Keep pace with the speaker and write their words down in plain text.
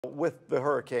With the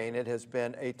hurricane, it has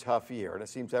been a tough year, and it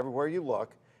seems everywhere you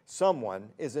look, someone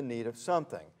is in need of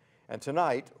something. And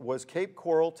tonight was Cape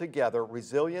Coral Together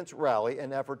Resilience Rally,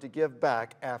 an effort to give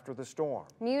back after the storm.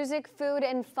 Music, food,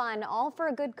 and fun, all for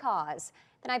a good cause.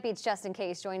 The Night Beat's Justin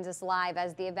Case joins us live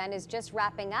as the event is just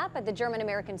wrapping up at the German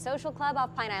American Social Club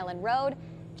off Pine Island Road.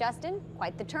 Justin,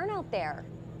 quite the turnout there.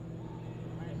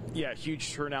 Yeah,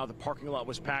 huge turnout. The parking lot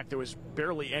was packed. There was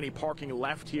barely any parking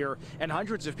left here, and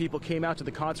hundreds of people came out to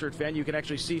the concert venue. You can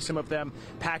actually see some of them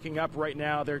packing up right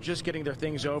now. They're just getting their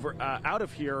things out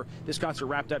of here. This concert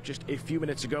wrapped up just a few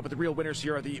minutes ago, but the real winners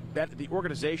here are the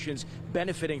organizations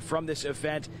benefiting from this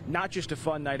event. Not just a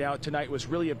fun night out. Tonight was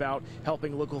really about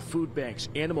helping local food banks,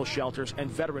 animal shelters,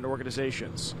 and veteran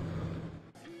organizations.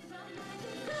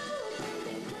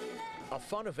 A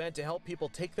fun event to help people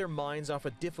take their minds off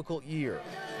a difficult year.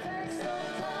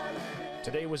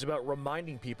 Today was about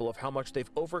reminding people of how much they've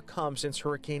overcome since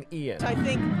Hurricane Ian. I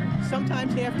think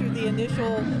sometimes after the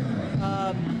initial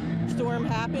storm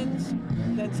happens,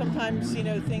 then sometimes,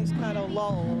 things kind of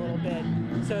lull a little bit.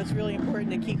 So it's really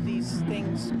important to keep these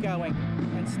things going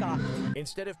and stocked.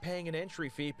 Instead of paying an entry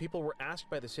fee, people were asked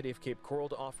by the city of Cape Coral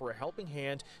to offer a helping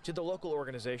hand to the local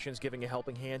organizations, giving a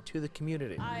helping hand to the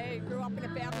community. I grew up in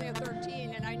a family of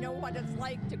 13, and I know what it's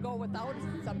like to go without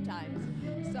it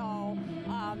sometimes. So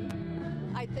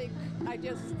I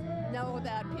just know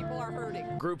that people are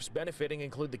hurting. Groups benefiting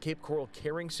include the Cape Coral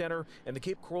Caring Center and the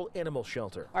Cape Coral Animal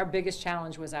Shelter. Our biggest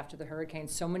challenge was after the hurricane.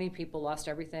 So many people lost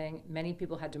everything. Many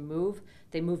people had to move.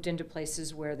 They moved into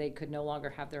places where they could no longer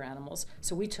have their animals.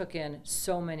 So we took in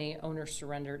so many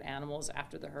owner-surrendered animals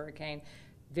after the hurricane.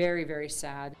 Very, very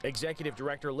sad. Executive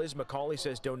Director Liz McCauley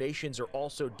says donations are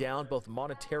also down, both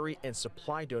monetary and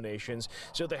supply donations.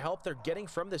 So the help they're getting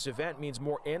from this event means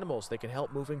more animals they can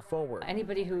help moving forward.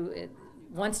 Anybody who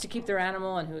wants to keep their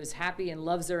animal and who is happy and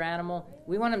loves their animal,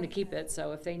 we want them to keep it.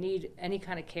 So if they need any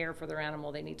kind of care for their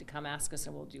animal, they need to come ask us,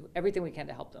 and we'll do everything we can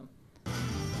to help them.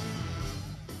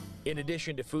 In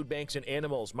addition to food banks and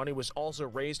animals, money was also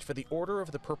raised for the Order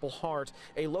of the Purple Heart,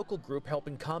 a local group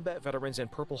helping combat veterans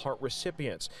and Purple Heart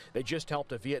recipients. They just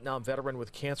helped a Vietnam veteran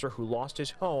with cancer who lost his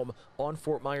home on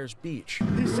Fort Myers Beach.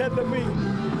 He said to me,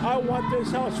 I want this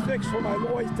house fixed for my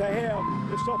boys to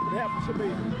have if something happens to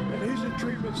me, and he's in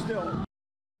treatment still.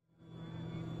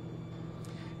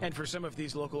 And for some of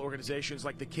these local organizations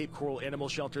like the Cape Coral Animal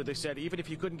Shelter, they said even if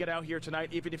you couldn't get out here tonight,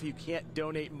 even if you can't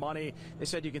donate money, they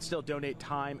said you can still donate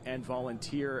time and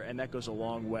volunteer, and that goes a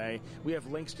long way. We have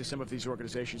links to some of these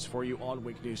organizations for you on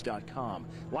winknews.com.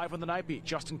 Live on the Night Beat,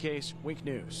 Justin Case, Wink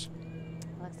News.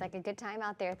 Looks like a good time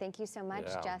out there. Thank you so much,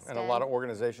 Justin. And a lot of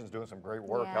organizations doing some great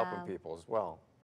work helping people as well.